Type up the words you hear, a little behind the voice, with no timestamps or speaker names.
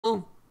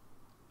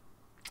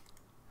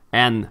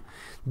And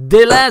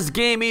the last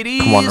game it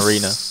is. Come on,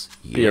 Arena.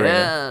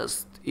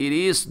 Yes, it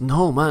is.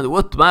 No, man,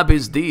 what map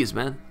is this,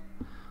 man?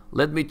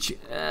 Let me.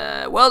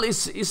 Well,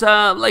 it's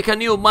like a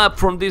new map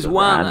from this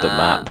one. Random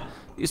map.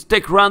 It's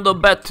take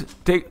random, but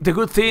the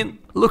good thing.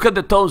 Look at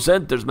the town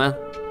centers, man.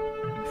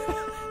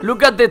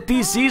 Look at the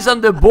TCs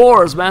and the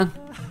boars, man.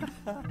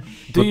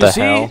 Do you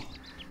see? Hell?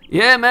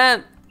 Yeah,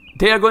 man.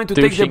 They are going to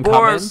take the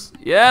boars.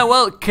 Yeah,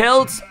 well,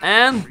 Celts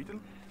and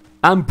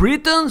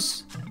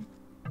Britons.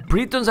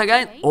 Britons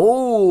again.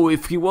 Oh,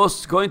 if he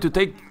was going to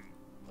take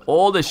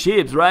all the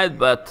ships, right?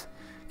 But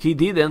he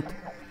didn't.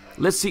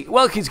 Let's see.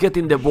 Well, he's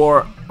getting the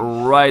boar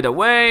right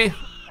away.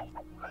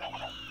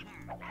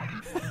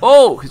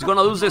 Oh, he's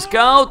gonna lose the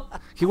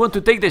scout. He wants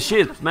to take the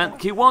ships, man.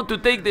 He wants to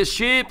take the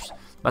ships,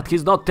 but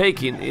he's not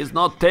taking. He's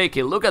not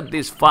taking. Look at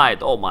this fight.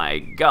 Oh my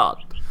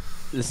god.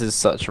 This is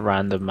such a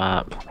random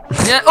map.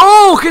 Yeah.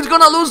 Oh, he's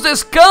gonna lose the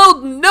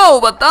scout. No,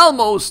 but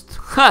almost.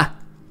 Ha.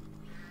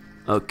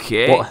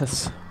 Okay.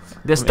 What?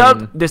 The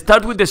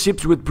start with the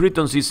ships with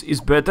Britons is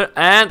better,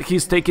 and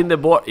he's taking the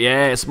board.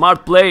 Yeah,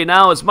 smart play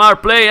now,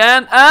 smart play,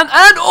 and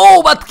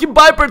oh, but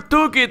Viper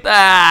took it.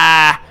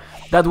 Ah,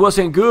 that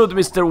wasn't good,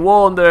 Mr.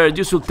 Wonder.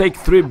 You should take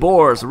 3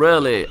 boars,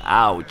 really.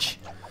 Ouch.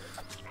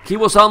 He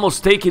was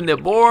almost taking the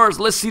boars.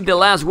 Let's see the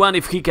last one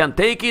if he can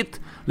take it.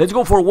 Let's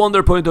go for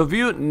Wonder point of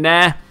view.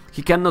 Nah,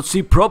 he cannot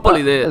see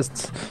properly There's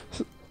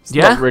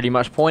not really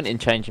much point in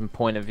changing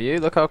point of view.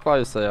 Look how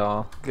close they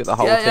are. Get the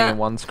whole thing in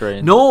one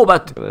screen. No,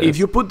 but if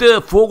you put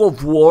the fog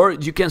of war,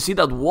 you can see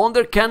that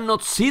Wonder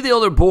cannot see the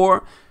other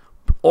boar,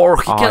 or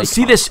he can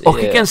see this, or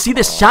he can see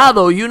the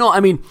shadow. You know, I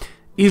mean,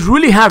 it's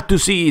really hard to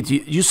see it.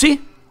 You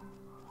see?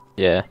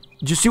 Yeah.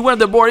 You see where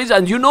the boar is,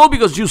 and you know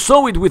because you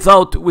saw it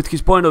with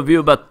his point of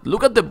view. But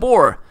look at the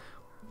boar.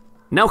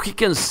 Now he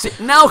can see.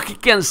 Now he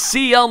can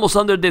see almost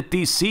under the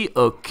TC.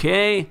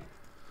 Okay.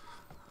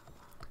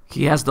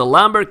 He has the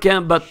lumber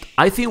camp, but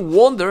I think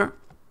Wonder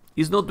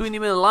is not doing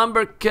even a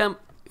lumber camp.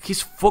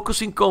 He's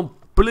focusing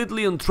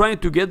completely on trying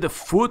to get the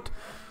food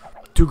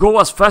to go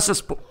as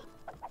fast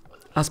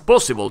as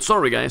possible.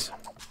 Sorry, guys.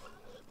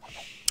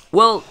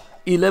 Well,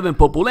 11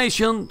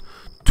 population,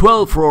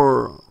 12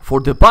 for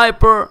the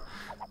Viper.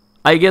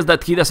 I guess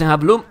that he doesn't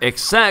have loom.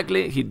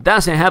 Exactly, he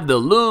doesn't have the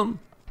loom.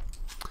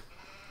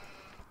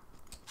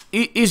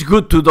 It's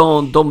good to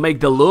don't make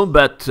the loom,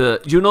 but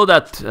you know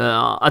that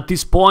at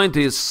this point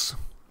is,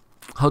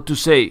 how to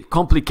say,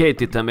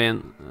 complicated. I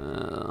mean,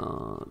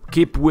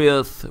 keep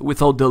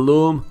without the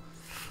loom,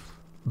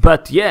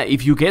 but yeah,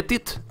 if you get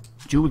it,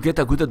 you will get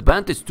a good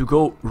advantage to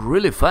go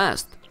really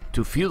fast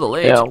to feel the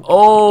ledge. Yeah.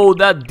 Oh,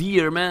 that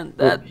deer, man!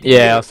 That deer.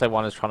 Yeah, I'll say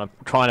one is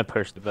trying to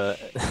push the bird.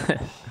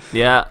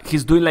 Yeah,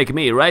 he's doing like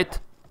me, right?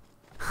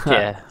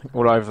 Yeah,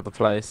 all over the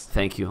place.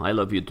 Thank you. I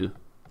love you too.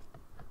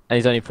 And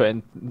he's only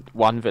putting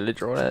 1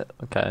 villager on it.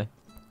 Okay.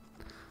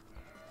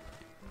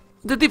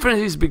 The difference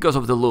is because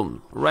of the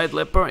loom, right,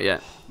 Leper?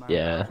 Yeah.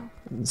 Yeah.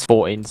 It's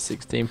 14 to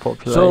 16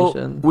 population.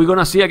 So we're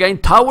gonna see again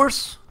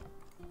towers,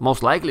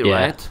 most likely,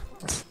 right?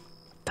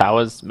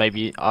 Towers,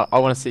 maybe. I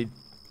want to see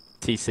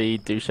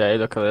TC Duche.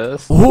 Look at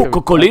this. Oh,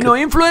 Cocolino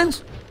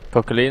influence.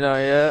 Cocolino,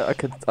 yeah.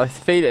 I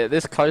feel it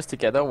this close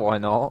together. Why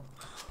not?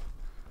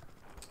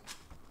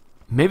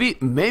 Maybe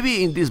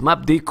in this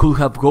map they could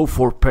have go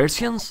for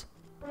Persians.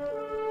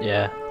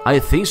 Yeah. I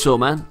think so,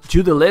 man.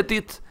 You delete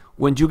it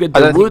when you get the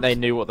wood. I don't wood. think they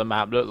knew what the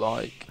map looked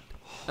like.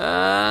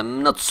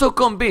 I'm not so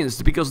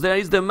convinced, because there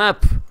is the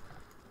map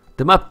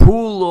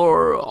pool,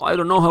 or I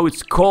don't know how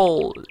it's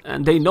called,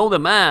 and they know the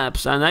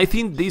maps, and I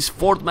think this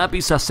 4th map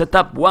is a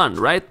setup one,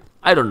 right?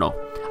 I don't know.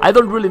 I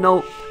don't really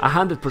know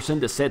 100%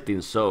 the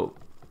settings, so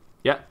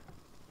yeah.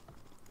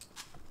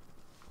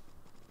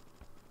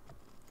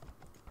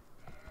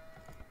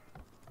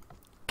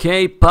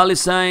 Okay,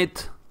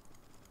 Palisade.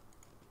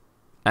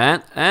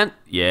 And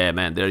yeah,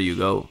 man, there you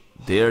go.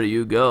 There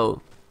you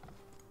go.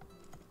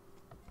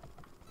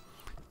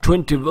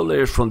 20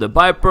 villagers from the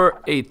Viper,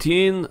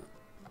 18,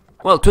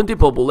 well, 20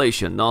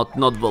 population, not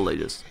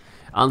villagers.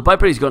 And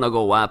Viper is gonna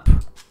go up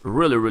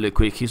really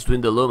quick. He's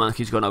doing the loom and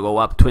he's gonna go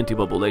up 20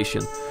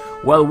 population.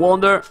 Well,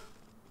 Wonder,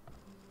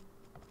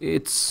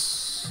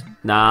 it's...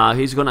 Nah,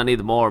 he's gonna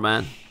need more,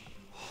 man.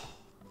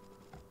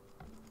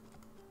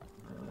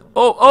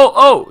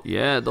 Oh!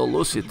 Yeah, don't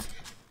lose it.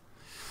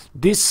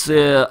 This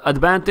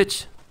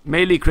advantage,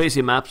 melee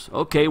crazy maps.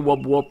 Okay,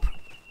 whoop.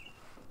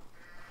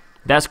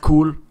 That's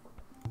cool.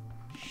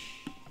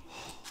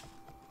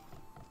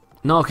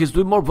 No, he's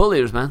doing more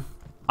villagers, man.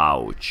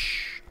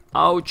 Ouch.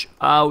 Ouch.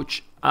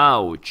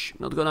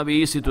 Not gonna be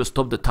easy to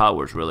stop the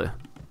towers, really.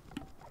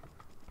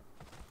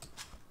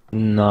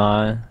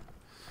 No.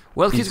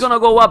 Well, he's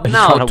gonna go up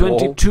now,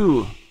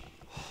 22.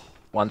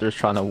 Wonder's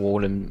trying to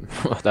wall him,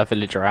 that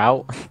villager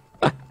out.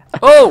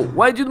 Oh,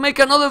 why'd you make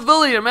another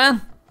villager,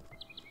 man?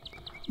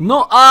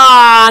 No,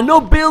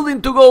 no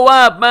building to go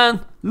up,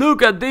 man.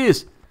 Look at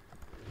this.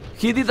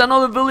 He did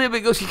another villager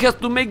because he has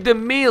to make the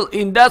meal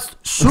in that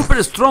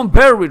super strong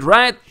berry,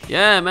 right?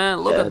 Yeah, man,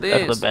 look at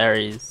this. The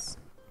berries.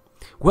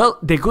 Well,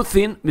 the good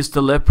thing,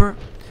 Mr. Leper,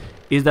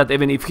 is that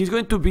even if he's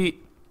going to be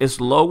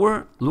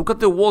slower. Look at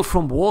the wall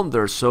from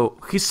Wonder, so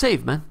he's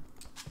safe, man.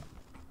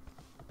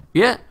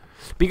 Yeah,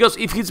 because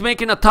if he's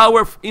making a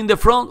tower in the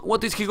front,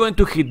 what is he going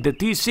to hit? The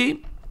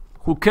TC?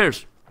 Who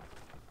cares?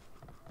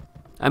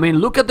 I mean,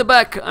 look at the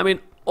back. I mean,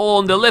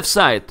 on the left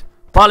side,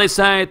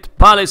 palisade,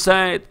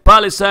 palisade,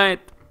 palisade.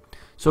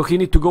 So he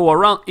need to go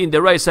around in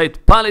the right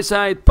side,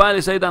 palisade,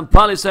 palisade, and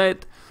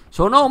palisade.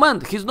 So no,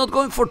 man, he's not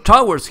going for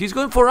towers. He's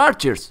going for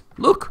archers.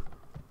 Look.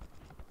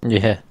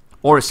 Yeah.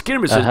 Or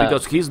skirmishes,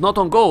 because he's not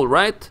on goal,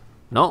 right?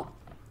 No,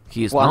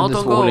 he's not on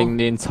goal. Walling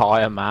the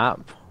entire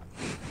map.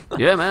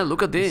 Yeah, man,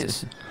 look at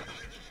this.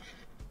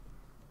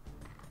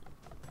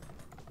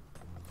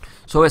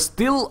 So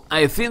still,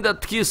 I think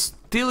that he's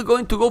still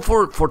going to go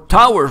for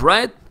towers,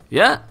 right?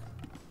 Yeah,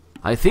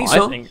 I think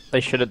so. I think they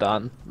should have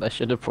done. They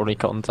should have probably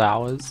gotten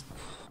towers.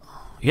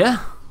 Yeah.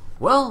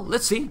 Well,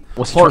 let's see.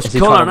 What's he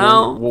trying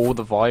to wall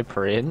the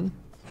Viper in?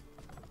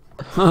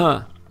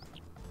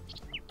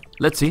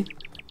 Let's see.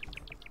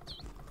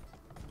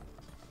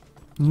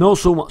 No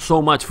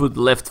so much food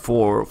left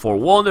for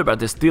Wonder, but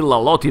there's still a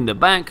lot in the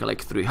bank,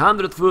 like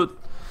 300 food.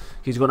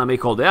 He's gonna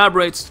make all the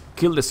upgrades,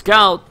 kill the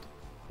scout.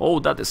 Oh,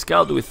 that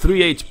scout with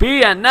 3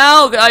 HP, and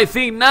now I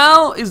think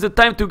now is the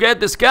time to get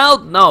the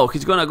scout. No,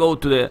 he's gonna go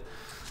to the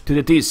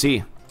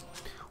TC.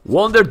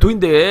 Wonder doing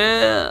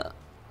the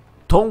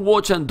Tone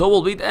Watch and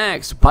Double Beat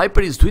Axe.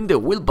 Viper is doing the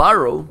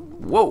wheelbarrow.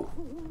 Whoa,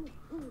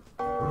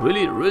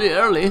 really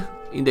early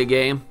in the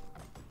game.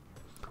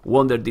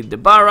 Wonder did the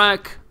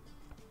barrack.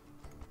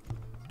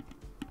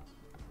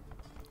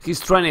 He's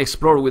trying to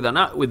explore with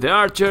the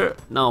archer.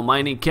 Now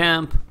mining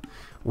camp.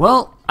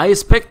 Well, I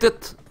expected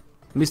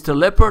Mr.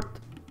 Leopard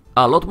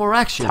a lot more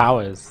action.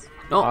 Towers.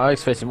 No, I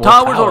expected more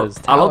towers. Towers.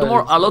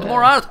 A lot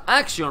more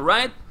action,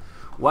 right?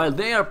 While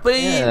they are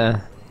playing.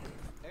 Yeah.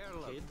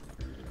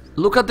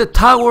 Look at the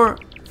tower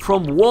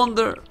from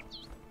Wonder.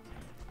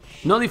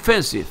 No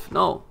defensive.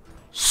 No,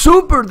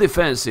 super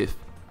defensive.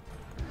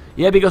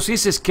 Yeah, because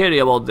he's scary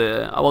about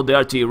the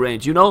artillery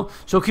range, you know.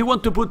 So he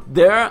want to put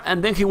there,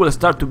 and then he will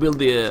start to build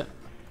the.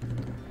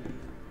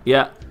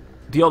 Yeah,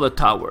 the other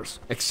towers.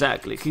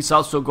 Exactly. He's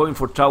also going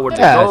for tower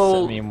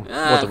goal. I mean,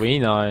 what do we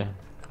know?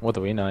 What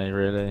do we know,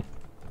 really?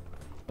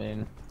 I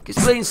mean, he's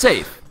playing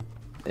safe.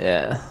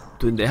 Yeah.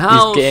 Doing the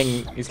house.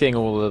 He's getting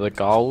all of the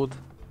gold.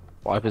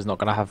 Viper's not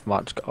gonna have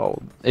much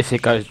gold if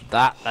it goes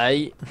that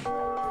late.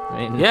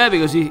 I mean, yeah,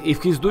 because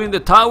if he's doing the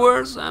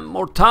towers and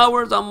more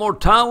towers and more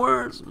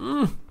towers.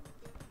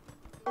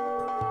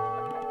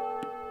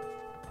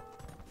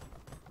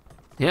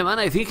 Yeah, man,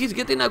 I think he's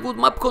getting a good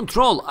map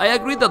control. I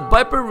agree that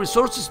Viper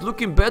resources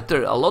looking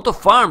better. A lot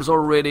of farms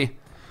already.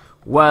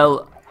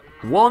 While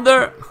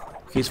Wonder,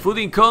 his food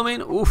incoming.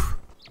 Oof.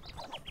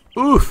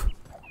 Oof.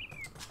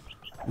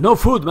 No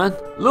food, man.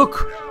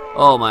 Look.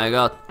 Oh my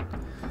god.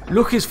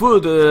 Look his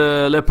food,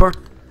 Leopard.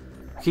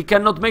 He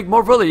cannot make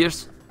more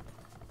villagers.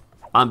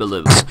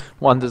 Unbelievable.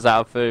 Wonder's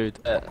out of food.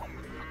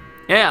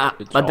 Yeah,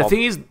 but the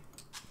thing is,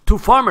 2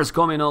 farmers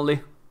coming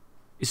only.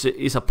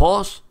 Is a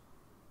pause.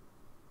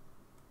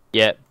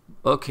 Yeah.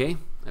 Okay,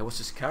 that was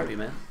scary,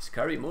 man.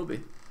 Scary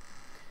movie.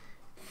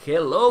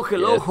 Hello,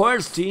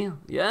 Horsty.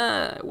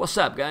 Yeah, what's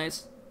up,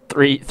 guys?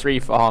 Three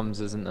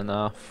farms isn't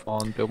enough.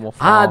 On build more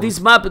farms. Ah,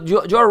 this map.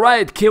 You're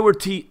right. Keyword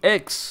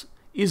TX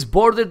is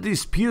border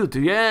dispute.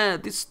 Yeah,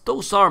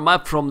 those are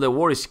maps from the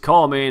War is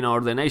Coming or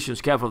the Nations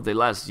Cup of the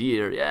last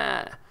year.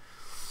 Yeah,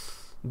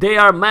 they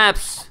are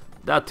maps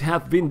that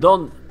have been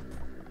done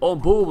on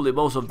Bubble,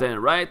 most of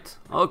them, right?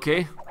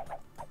 Okay.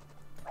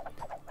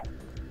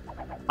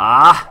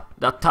 Ah,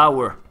 that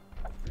tower.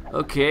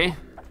 Okay.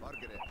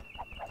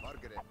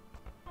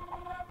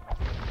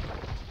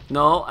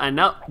 No, and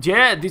now,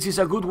 yeah, this is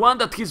a good one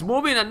that he's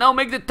moving, and now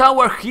make the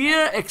tower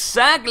here,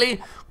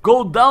 exactly.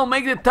 Go down,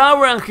 make the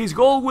tower, and his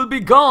goal will be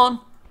gone.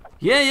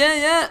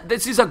 Yeah,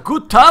 this is a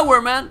good tower,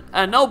 man.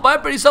 And now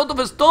Viper is out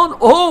of stone.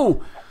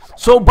 Oh,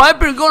 so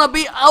Viper is gonna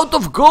be out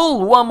of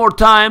gold one more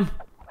time.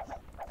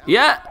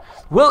 Yeah,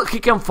 well, he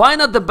can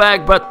find at the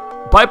back, but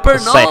Viper,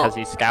 no. Has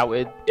he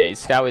scouted? Yeah, he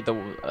scouted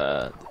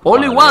the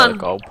only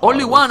one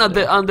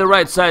on the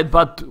right side,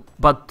 but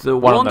Wonder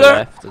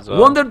well.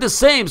 Wonder the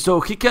same, so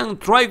he can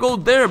try go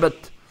there.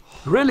 But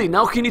really,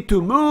 now he need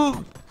to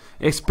move,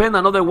 expend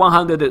another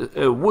 100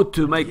 wood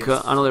to make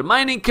another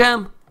mining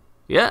camp.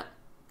 Yeah.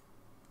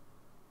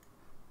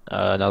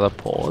 Another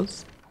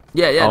pause.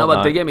 Yeah, no,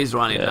 but the game is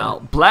running now.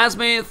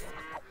 Blasmith,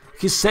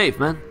 he's safe,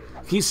 man.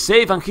 He's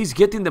safe and he's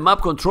getting the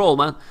map control,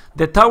 man.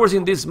 The towers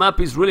in this map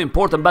is really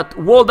important, but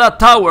wall that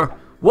tower.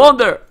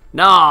 Wonder!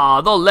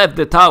 No, don't left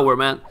the tower,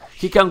 man.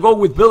 He can go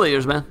with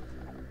villagers, man.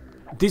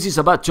 This is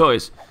a bad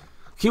choice.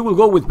 He will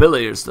go with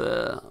villagers,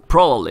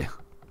 probably.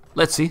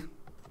 Let's see.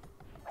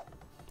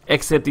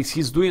 Except if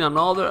he's doing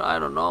another, I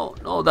don't know.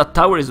 No, that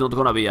tower is not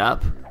gonna be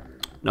up.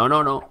 No.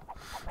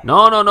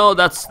 No,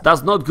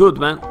 that's not good,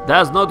 man.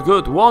 That's not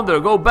good. Wonder,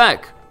 go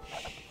back.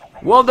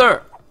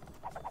 Wonder!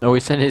 No, he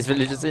sent his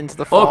villagers into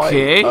the fight.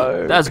 Okay,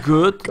 that's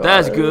good.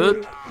 That's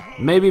good.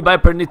 Maybe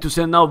Viper need to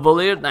send now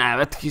Valier. Nah,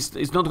 but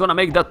he's not gonna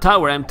make that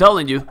tower, I'm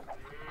telling you.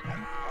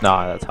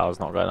 No, that tower's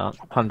not going up.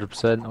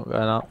 100% not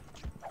going up.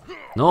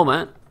 No,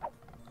 man.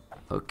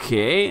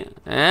 Okay,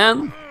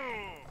 and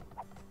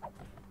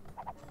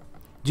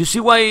do you see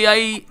why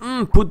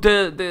I put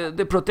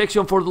the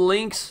protection for the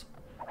links?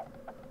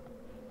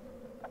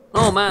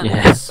 Oh man,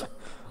 yes.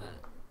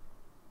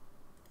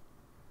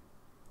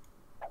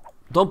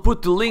 Don't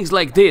put the links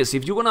like this.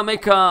 If you wanna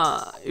make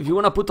if you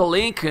wanna put a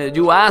link,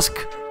 you ask,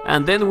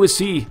 and then we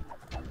see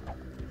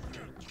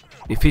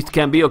if it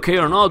can be okay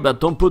or not. But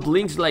don't put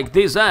links like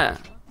this,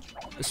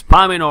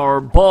 spamming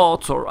or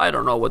bots or I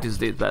don't know what is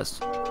this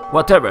best.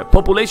 Whatever.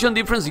 Population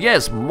difference,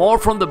 yes, more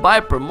from the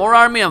Viper, more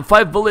army and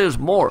 5 villagers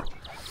more.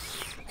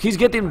 He's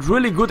getting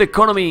really good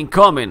economy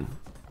incoming.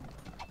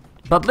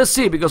 But let's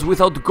see, because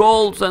without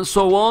golds and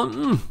so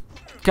on,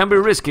 can be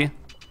risky.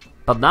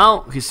 But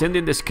now he's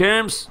sending the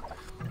skirms,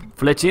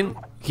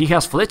 fletching. He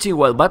has fletching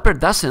while Viper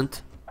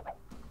doesn't.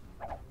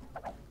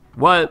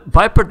 While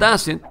Viper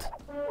doesn't.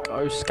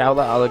 Go scout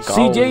that other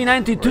gold.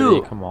 CJ92,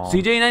 really, come on.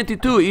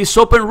 CJ92 is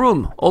open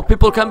room. All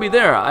people can be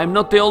there. I'm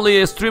not the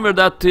only streamer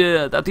that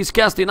that is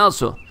casting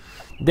also.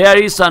 There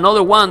is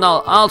another one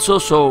also,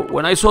 so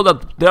when I saw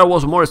that there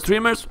was more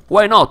streamers,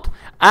 why not?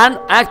 And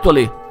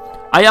actually,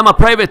 I am a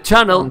private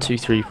channel. 1, 2,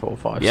 3, 4,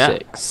 5, Yeah.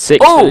 6.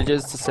 6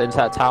 villagers to send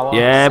that tower.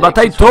 Yeah, 6 but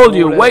I told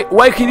you,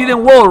 why he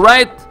didn't wall,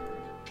 right?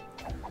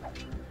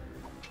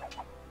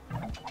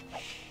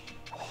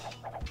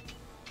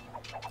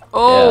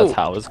 Oh! Yeah, the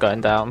tower's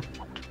going down.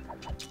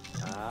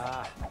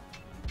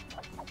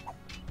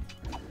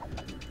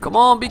 Come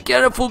on, be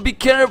careful, be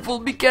careful,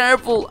 be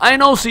careful. I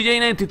know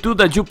CJ92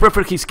 that you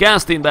prefer his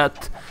casting,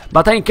 but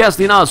I'm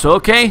casting also,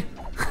 okay?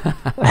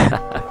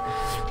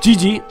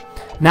 GG.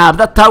 Nah,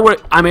 that tower,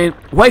 I mean,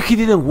 why he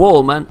didn't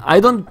wall, man?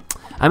 I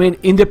mean,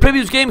 in the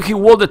previous game he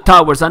walled the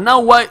towers, and now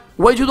why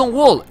you don't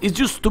wall? It's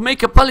just to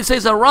make a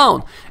palisades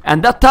around.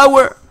 And that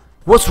tower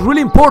was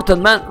really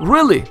important, man,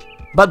 really.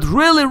 But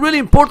really, really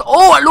important.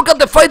 Oh, look at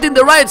the fight in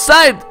the right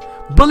side.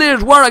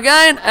 Villagers war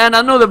again, and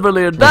another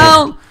villager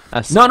down.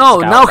 No,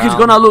 now he's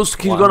gonna lose.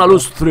 He's gonna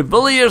lose 3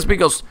 villagers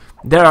because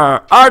there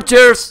are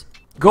archers.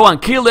 Go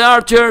and kill the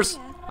archers.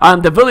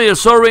 And the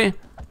villagers, sorry.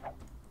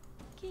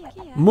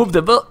 Move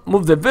the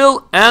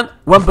vill, and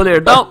 1 villager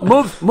down.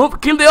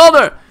 Move, kill the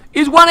other.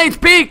 It's 1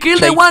 HP. Kill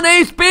the 1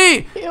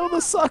 HP. Kill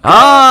the sucker.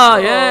 Ah,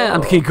 yeah,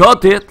 and he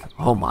got it.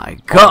 Oh my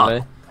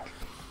god.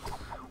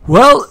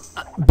 Well,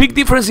 big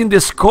difference in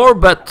the score,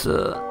 but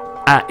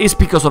it's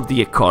because of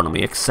the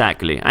economy.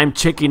 Exactly. I'm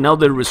checking out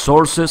the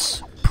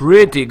resources.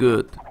 Pretty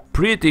good.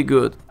 Pretty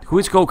good. Who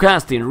is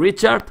co-casting?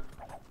 Richard?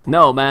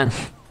 No, man.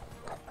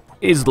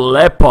 It's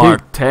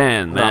Leopard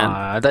 10, man.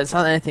 Nah, that's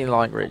not anything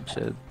like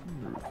Richard.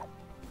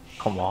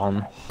 Come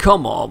on.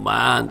 Come on,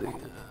 man.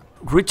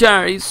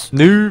 Richard is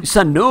noob. It's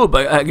a noob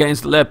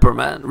against Leopard,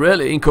 man.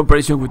 Really, in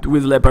comparison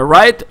with Leopard,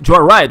 right? You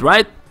are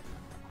right?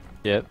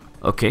 Yep.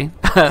 Okay.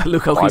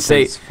 Look how he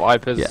says.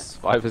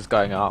 Viper's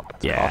going up.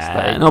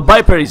 Yeah. No,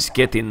 Viper is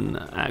getting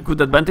a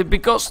good advantage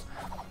because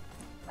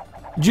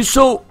you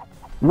saw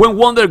when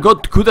Wonder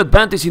got good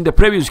advantage in the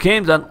previous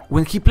games and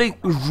when he played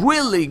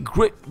really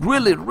great,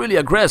 really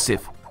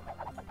aggressive.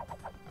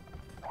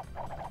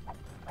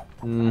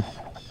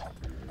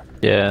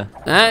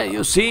 Yeah.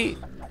 You see.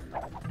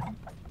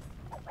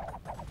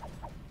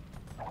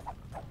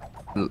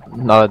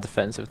 Another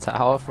defensive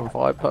tower from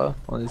Viper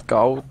on his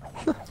gold.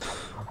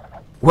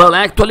 Well,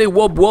 actually,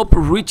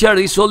 Richard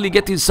is only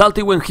getting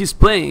salty when he's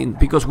playing,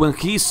 because when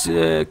he's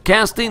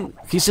casting,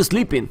 he's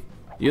sleeping,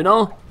 you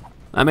know?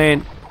 I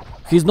mean,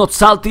 he's not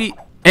salty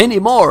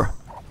anymore.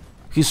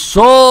 He's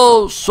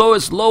so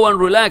slow and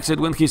relaxed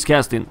when he's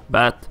casting,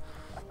 but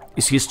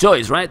it's his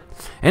choice, right?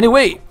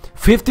 Anyway,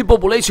 50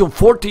 population,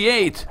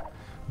 48.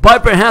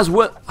 Viper has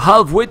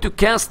halfway to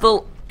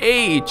Castle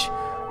Age,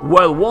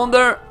 while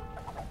Wonder,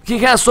 he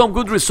has some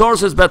good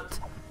resources, but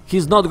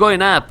he's not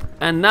going up.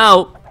 And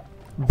now,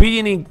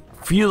 being in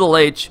Feudal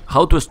Age,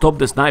 how to stop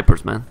the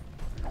snipers, man?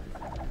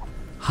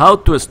 How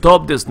to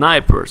stop the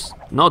snipers?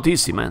 Not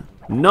easy, man.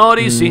 Not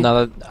easy.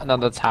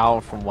 Another tower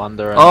from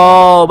Wonder.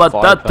 Oh, but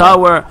Viper. That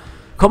tower.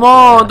 Come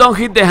on, don't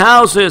hit the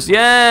houses.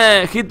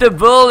 Yeah, hit the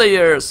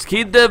villagers.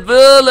 Hit the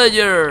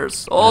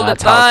villagers all the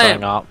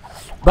time. Up.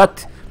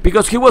 But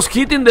because he was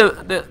hitting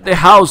the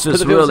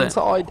houses, really.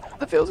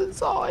 The field's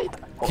inside.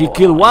 He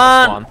killed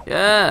one.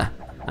 Yeah,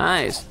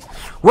 nice.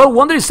 Well,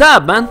 Wonder is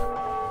up, man.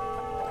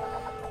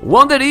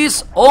 Wonder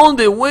is on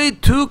the way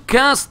to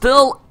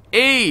Castle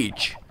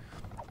Age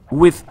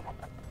with,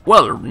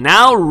 well,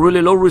 now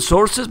really low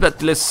resources,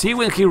 but let's see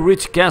when he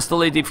reaches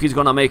Castle Age if he's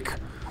gonna make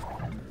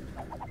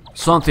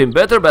something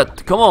better.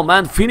 But come on,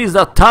 man, finish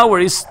that tower.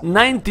 Is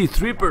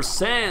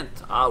 93%.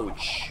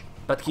 Ouch.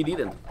 But he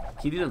didn't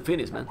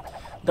finish, man.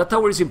 That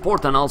tower is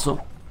important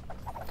also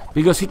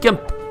because he can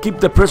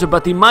keep the pressure,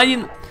 but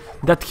imagine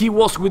that he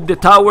was with the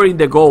tower in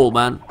the goal,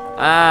 man.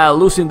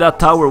 Losing that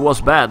tower was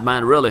bad,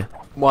 man, really.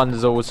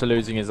 One's also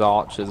losing his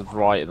archers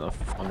right in the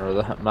corner of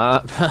the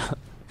map.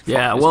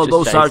 Yeah, well,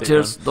 those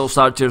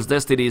archers'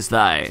 destinies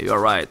die. You're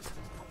right.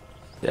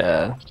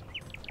 Yeah.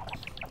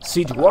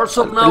 Siege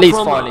Warsaw now. At least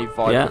finally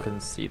Viper can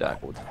see that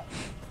good.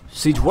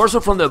 Siege Warsaw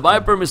from the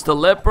Viper, Mr.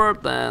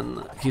 Leopard,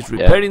 and he's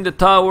repairing the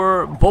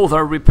tower. Both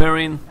are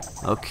repairing.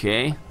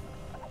 Okay.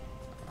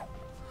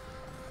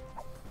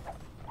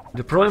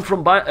 The problem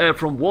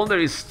from Wonder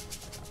is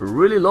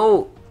really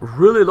low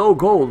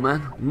gold,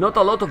 man. Not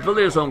a lot of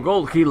villagers on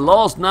gold. He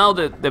lost now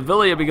the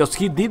villager because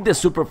he did the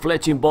super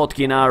fletching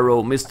Bodkin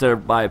arrow, Mr.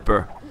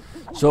 Viper.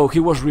 So he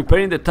was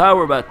repairing the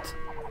tower, but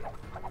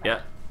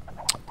yeah.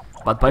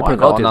 But Viper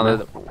got it, man.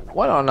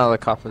 Why not another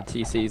couple of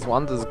TCs?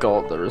 Wonder's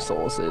got the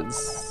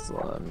resources.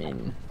 I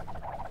mean,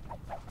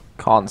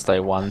 can't stay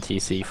one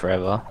TC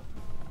forever.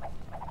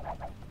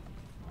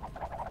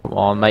 Come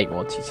on, make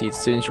more TCs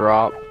as soon as you're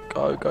up.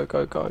 Go, go,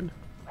 go, go.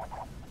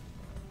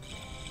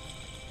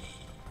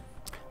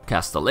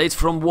 Castellates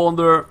from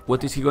Wonder.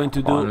 What is he going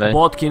to do?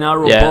 Bodkin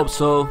arrow, Bob,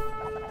 so.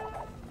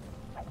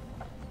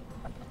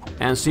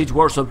 And Siege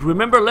Warsaw.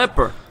 Remember,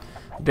 Leper,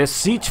 the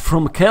siege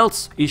from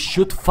Celts is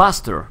shoot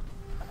faster.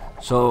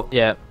 So,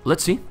 yeah,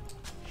 let's see.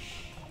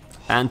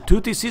 And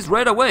 2 TCs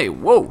right away.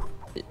 Whoa.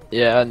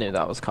 Yeah, I knew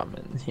that was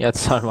coming. He had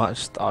so much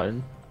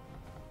stone.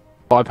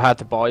 I've had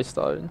to buy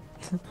stone.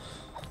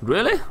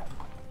 Really?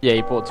 Yeah,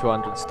 he bought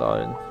 200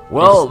 stone.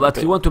 Well, but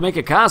he want to make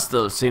a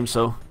castle, seems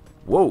so.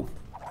 Whoa.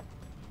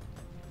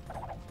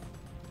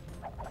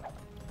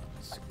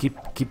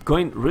 Keep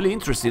going. Really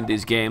interesting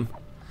this game.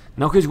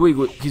 Now he's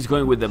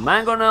going with the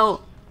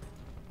Mangonel,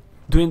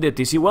 doing the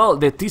TC. Well,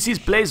 the TC's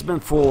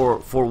placement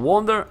for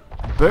Wonder,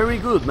 very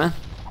good, man.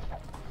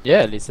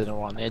 Yeah, at least they're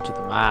on the edge of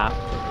the map.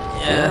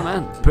 Yeah,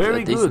 man,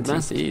 very good, man.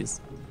 TCs.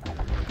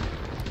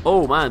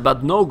 Oh man,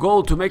 but no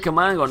gold to make a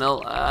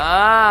Mangonel.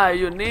 Ah,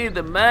 you need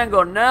the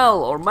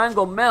Mangonel or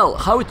Mangomel.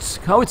 How it's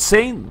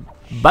saying?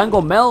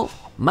 Bangomel,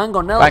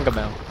 Mangonel.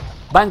 Bangomel.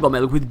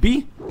 Bangomel with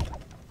B.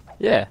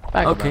 Yeah.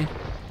 Bangomel. Okay.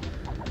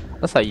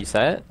 That's how you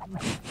say it.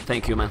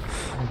 Thank you, man.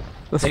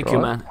 Thank you,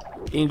 man.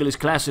 English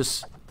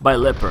classes by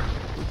Leper.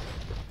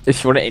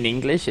 If you want it in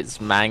English, it's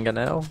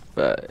Mangonel,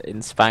 but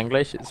in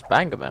Spanglish, it's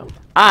Bangomel.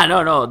 Ah,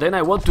 no. Then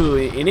I want to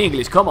in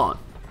English. Come on.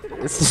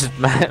 This is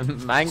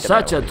Mangonel.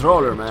 Such a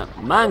troller, man.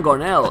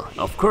 Mangonel,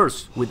 of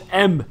course, with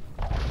M.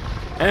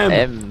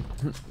 M.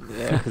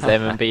 Yeah, because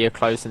M and B are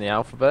close in the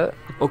alphabet.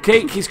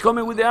 Okay, he's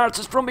coming with the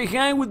archers from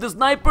behind with the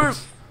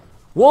snipers.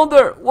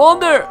 Wonder!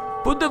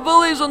 Put the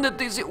volleys on the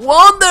TC.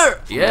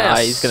 Wonder! Yes. Nah,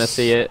 he's gonna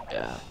see it.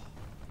 Yeah.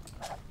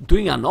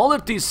 Doing another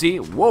TC.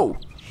 Whoa.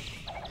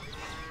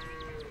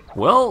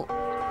 Well,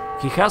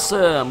 he has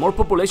more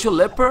population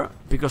Leper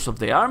because of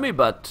the army,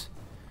 but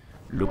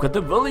look at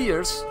the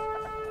villagers.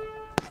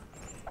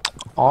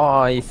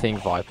 I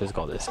think Viper's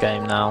got this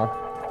game now.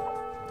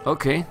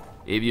 Okay,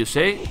 if you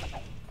say.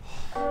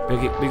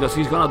 Because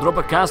he's gonna drop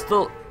a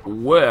castle.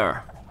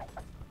 Where?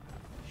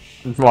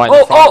 Right.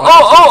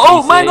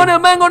 Oh!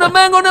 Mangonel!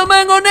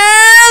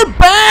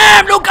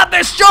 Bam! Look at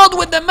the shot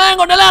with the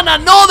Mangonel and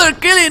another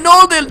killing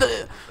all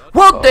the.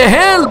 What the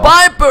hell,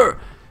 Viper?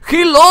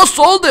 He lost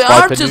all the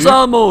archers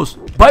almost.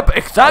 Viper,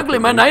 exactly,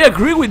 man. I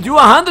agree with you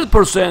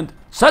 100%.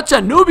 Such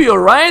a nubio,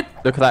 right?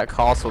 Look at that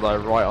castle though,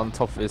 right on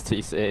top of his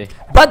TC.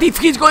 But if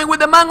he's going with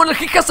the Mangonel,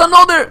 he has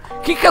another,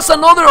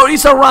 or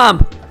it's a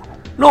ram.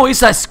 No,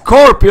 it's a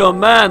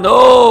scorpion, man.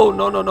 Oh,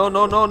 no.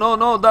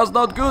 That's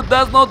not good.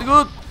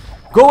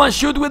 Go and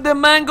shoot with the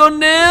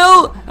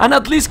Mangonel and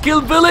at least kill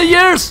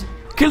villagers.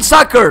 Kill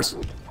suckers.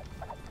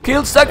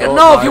 Oh,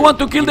 no, he want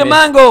to kill the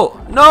mango.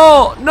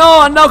 No,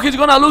 and now he's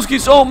gonna lose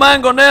his own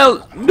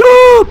Mangonel.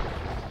 No.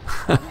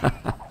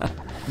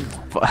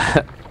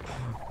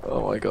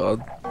 Oh my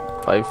god.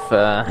 Both.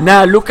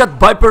 Now look at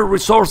Viper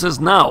resources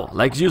now.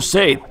 Like you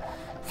said,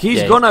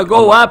 he's gonna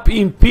go up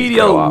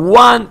Imperial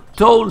 1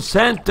 town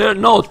center.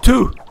 No,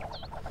 2.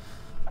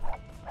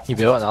 He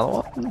built another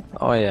one?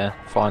 Oh yeah,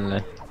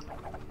 finally.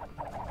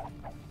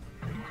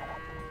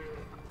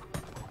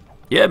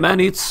 Yeah, man,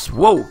 it's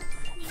whoa.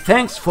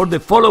 Thanks for the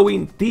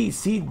following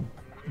TC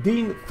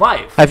Dean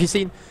 5. Have you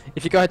seen,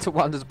 if you go to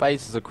Wonder's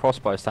base, there's a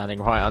crossbow standing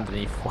right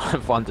underneath one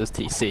of Wonder's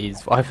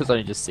TCs. I've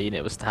only just seen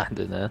it was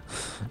standing there.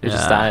 It was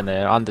just standing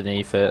there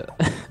underneath it.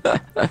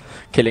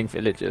 Killing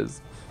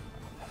villagers.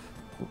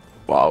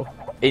 Wow.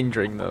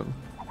 Injuring them.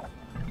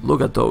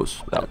 Look at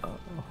those.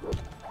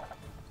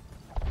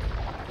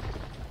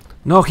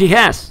 No, he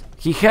has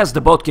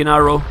the Bodkin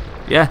arrow.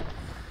 Yeah.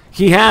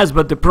 He has,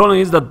 but the problem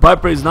is that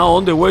Viper is now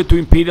on the way to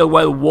Imperial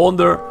while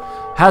Wonder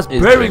has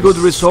very good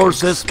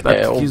resources,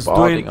 but he's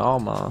doing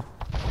armor.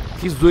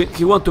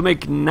 He want to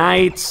make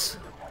knights.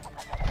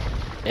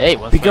 Yeah, he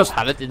wants to make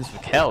paladins for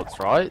Celts,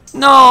 right?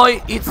 No,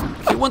 he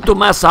want to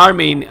mass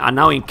army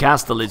now in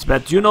Castellage,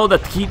 but you know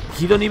that he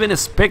don't even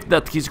expect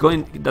that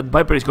that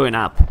Viper is going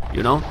up,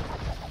 you know?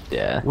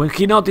 Yeah. When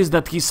he noticed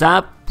that he's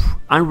up,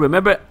 and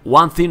remember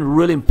one thing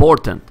really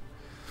important.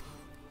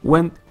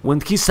 When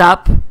he's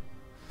up,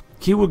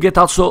 he will get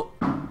also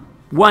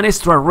 1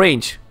 extra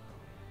range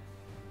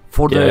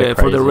for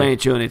the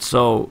range unit.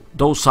 So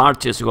those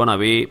archers are gonna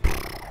be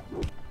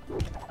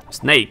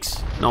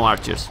snakes, no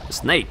archers,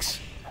 snakes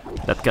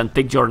that can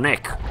take your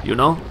neck, you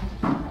know?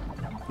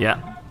 Yeah.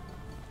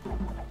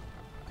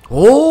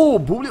 Oh,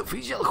 Bully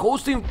official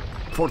hosting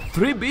for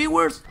 3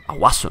 viewers?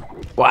 Awesome.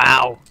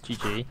 Wow.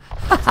 GG.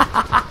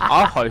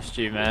 I'll host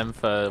you, man,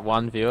 for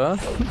 1 viewer.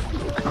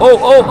 Come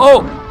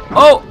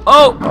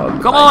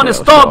on,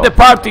 stop the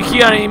party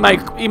here in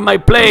my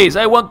place.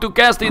 I want to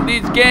cast in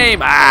this game.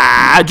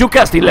 Ah, you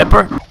cast it,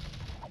 Leper.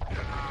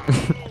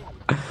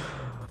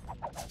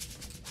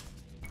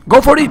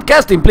 Go for it,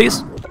 casting,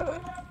 please.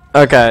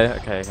 Okay.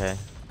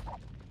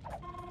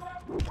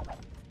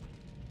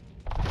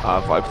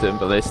 Viper's doing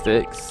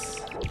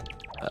ballistics.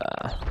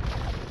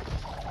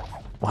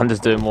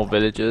 Wonder's doing more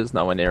villagers,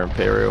 nowhere near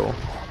Imperial.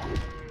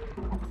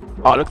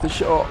 Oh, look at the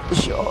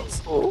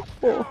shots. Oh.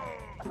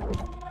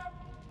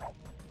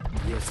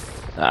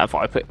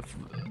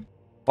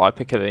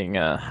 Viper killing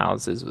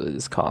houses with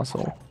his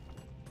castle.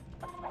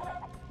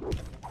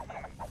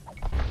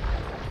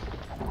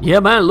 Yeah,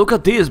 man, look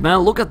at this, man.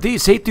 Look at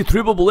this.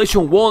 83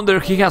 population Wonder.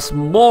 He has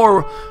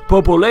more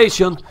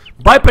population.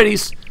 Viper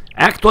is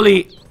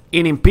actually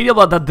in Imperial,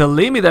 but at the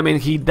limit. I mean,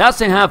 he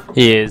doesn't have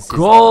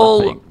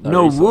gold,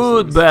 no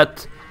wood,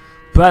 but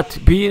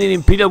being in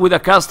Imperial with a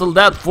castle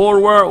that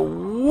forward.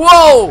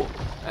 Whoa!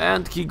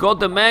 And he got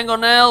the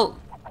mangonel.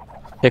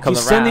 He's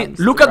sending.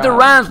 Look at the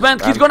rams, man.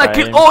 He's gonna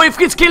kill. Oh, if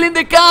he's killing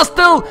the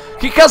castle,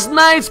 he has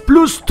knights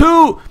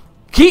 +2.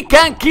 He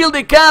can kill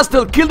the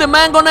castle. Kill the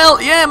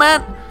mangonel. Yeah,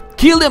 man.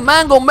 Kill the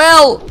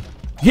mangonel.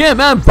 Yeah,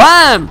 man.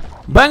 Bam.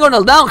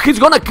 Mangonel down. He's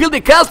gonna kill the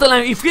castle,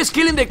 and if he's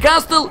killing the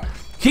castle,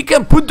 he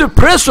can put the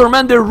pressure,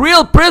 man. The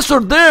real pressure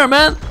there,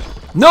 man.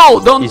 No,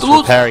 don't lose.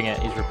 He's repairing it.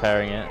 He's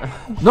repairing it.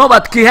 No,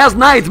 but he has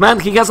knights, man.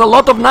 He has a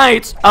lot of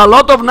knights.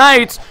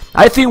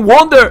 I think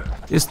Wonder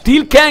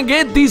still can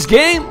get this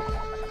game.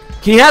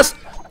 He has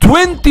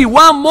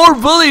 21 more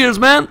villagers,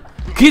 man.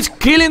 He's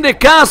killing the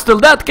castle.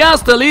 That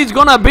castle is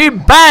gonna be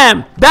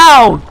bam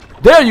down.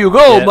 There you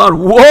go, yeah. Man.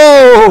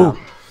 Whoa.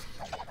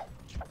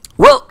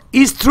 Well,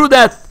 it's true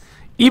that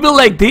even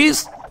like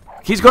this,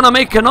 he's gonna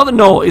make another.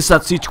 No, it's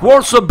a siege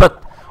warsaw,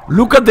 but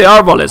look at the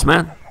arbalest,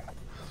 man.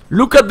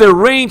 Look at the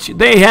range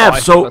they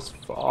have.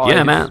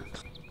 Yeah, man.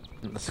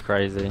 That's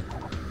crazy.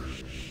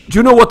 Do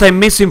you know what I'm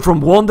missing from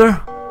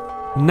Wonder?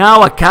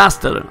 Now a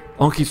castle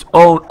on his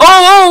own.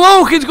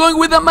 Oh, he's going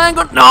with the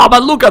mangonel. No,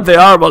 but look at the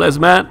arbalest,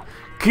 man.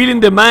 Killing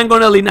the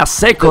mangonel in a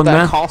second,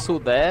 man. Castle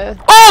there?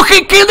 Oh,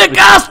 he killed the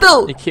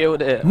castle! He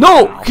killed it.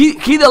 No, he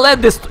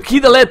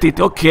deleted it,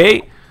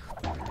 okay.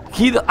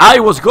 I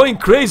was going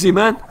crazy,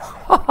 man.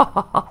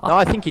 No,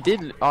 I think he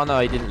did. Oh no,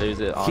 he didn't lose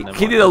it. Oh,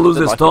 he didn't lose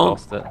the stone.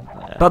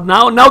 Yeah. But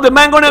now the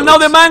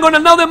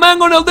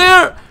mangonel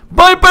there.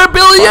 Viper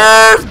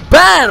billiards!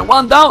 Bam!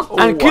 One down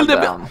and kill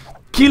the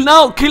kill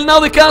now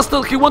the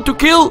castle. He want to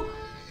kill.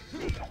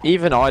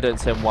 Even I don't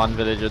send one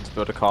villager to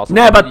build a castle.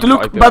 Nah, but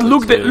look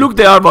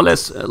the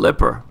arbalest,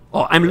 Leper.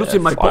 Oh, I'm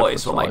losing my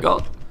voice. Oh my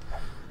god.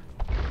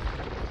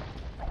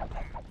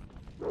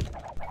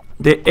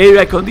 The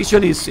area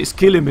condition is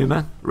killing me,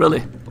 man.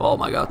 Really. Oh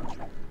my god.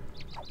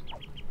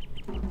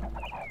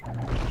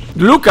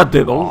 Look at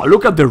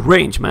the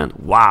range, man.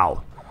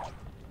 Wow.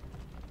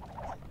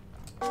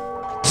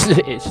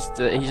 He's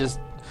just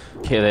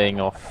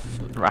killing off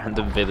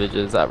random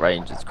villagers. That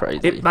range is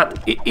crazy.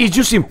 It's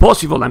just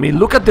impossible. I mean,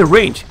 look at the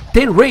range.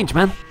 10 range,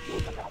 man.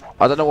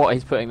 I don't know what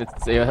he's putting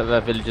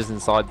the villagers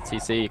inside the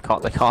TC.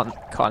 They can't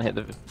hit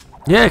the.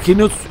 Yeah, he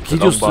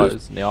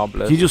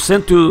just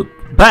sent to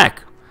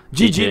back.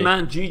 GG,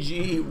 man.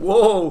 GG.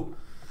 Whoa.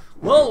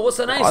 Well, it was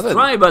a nice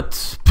try,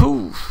 but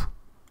poof.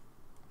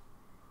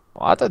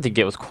 Well, I don't think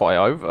it was quite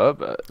over,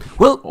 but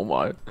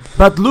well,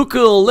 but look,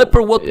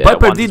 Leper, what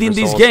Viper did in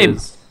this game.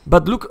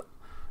 But look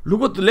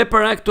what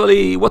Leper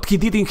actually, what he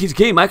did in his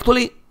game.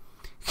 Actually,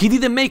 he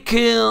didn't make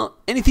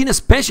anything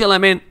special. I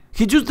mean,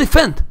 he just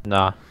defend.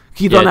 Nah.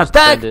 He don't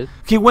attack.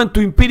 He went to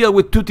Imperial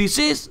with 2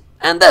 TCs,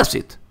 and that's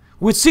it.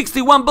 With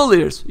 61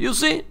 bulliers, you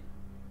see?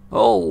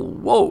 Oh,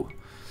 whoa.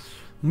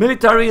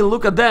 Military,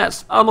 look at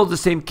that. Almost the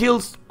same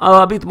kills.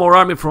 A bit more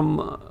army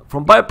from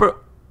Viper.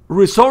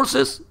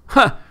 Resources.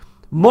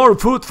 More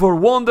food for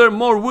Wonder,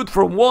 more wood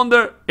from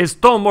Wonder,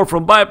 stone more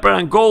from Viper,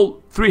 and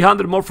gold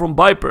 300 more from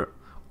Viper.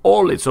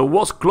 Only, so it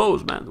was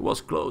close, man. It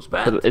was close,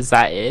 man. Is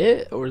that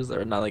it, or is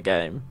there another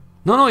game?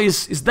 No,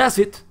 that's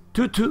it.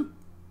 2-2.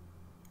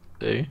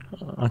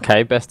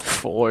 Okay, best of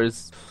 4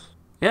 is.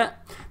 Yeah,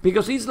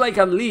 because it's like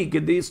a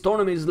league. This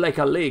tournament is like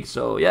a league,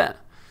 so yeah.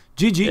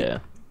 GG. Yeah.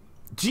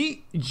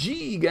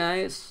 GG,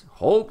 guys.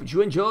 Hope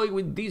you enjoy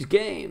with these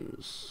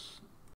games.